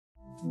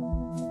My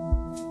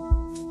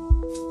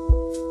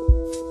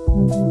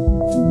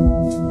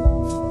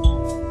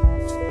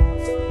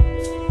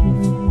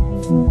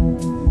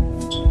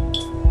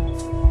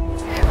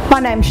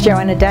name's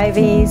Joanna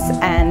Davies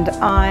and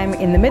I'm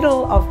in the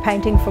middle of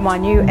painting for my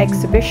new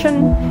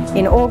exhibition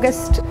in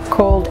August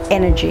called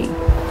Energy.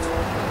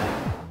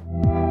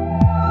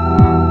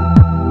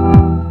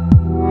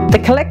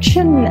 The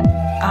collection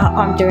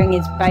I'm doing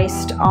is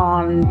based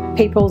on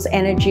people's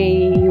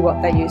energy,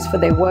 what they use for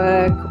their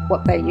work,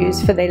 what they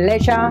use for their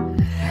leisure,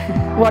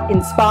 what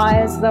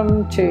inspires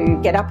them to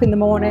get up in the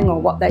morning or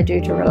what they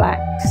do to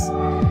relax.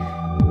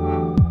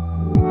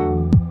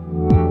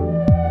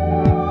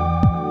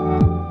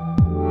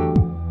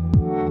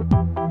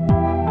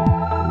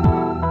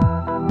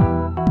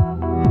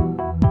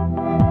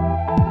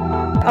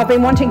 I've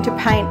been wanting to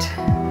paint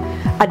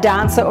a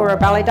dancer or a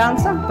ballet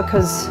dancer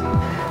because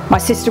my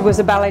sister was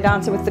a ballet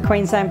dancer with the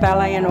Queensland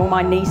Ballet and all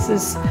my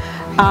nieces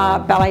are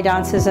ballet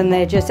dancers, and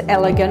they're just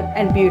elegant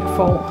and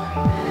beautiful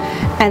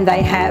and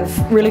they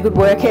have really good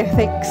work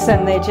ethics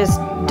and they're just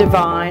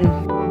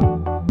divine.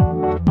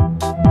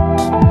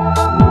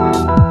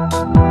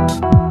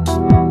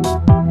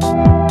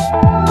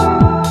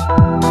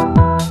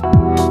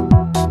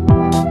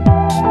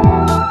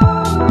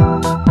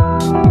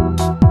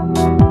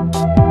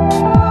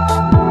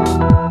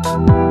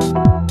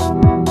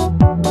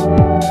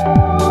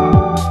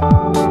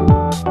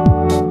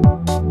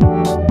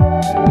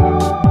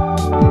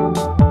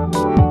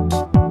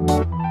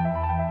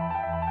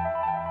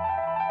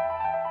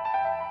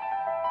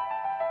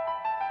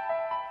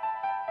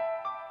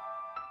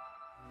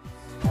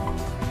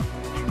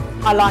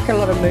 I like a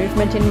lot of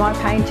movement in my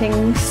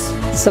paintings.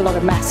 It's a lot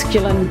of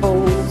masculine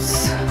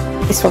bulls.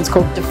 This one's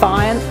called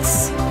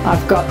Defiance.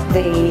 I've got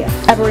the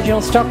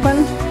Aboriginal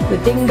stockman, the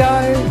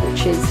dingo,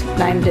 which is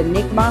named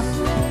Enigma,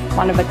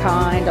 one of a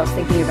kind. I was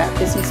thinking about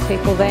business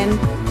people then.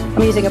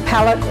 I'm using a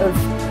palette of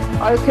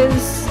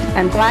ochres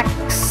and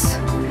blacks,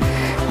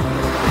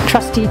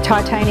 trusty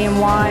titanium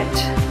white,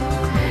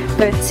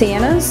 burnt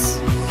siennas,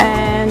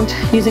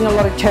 and using a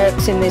lot of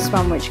terps in this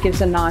one, which gives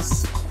a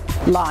nice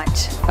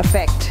light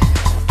effect.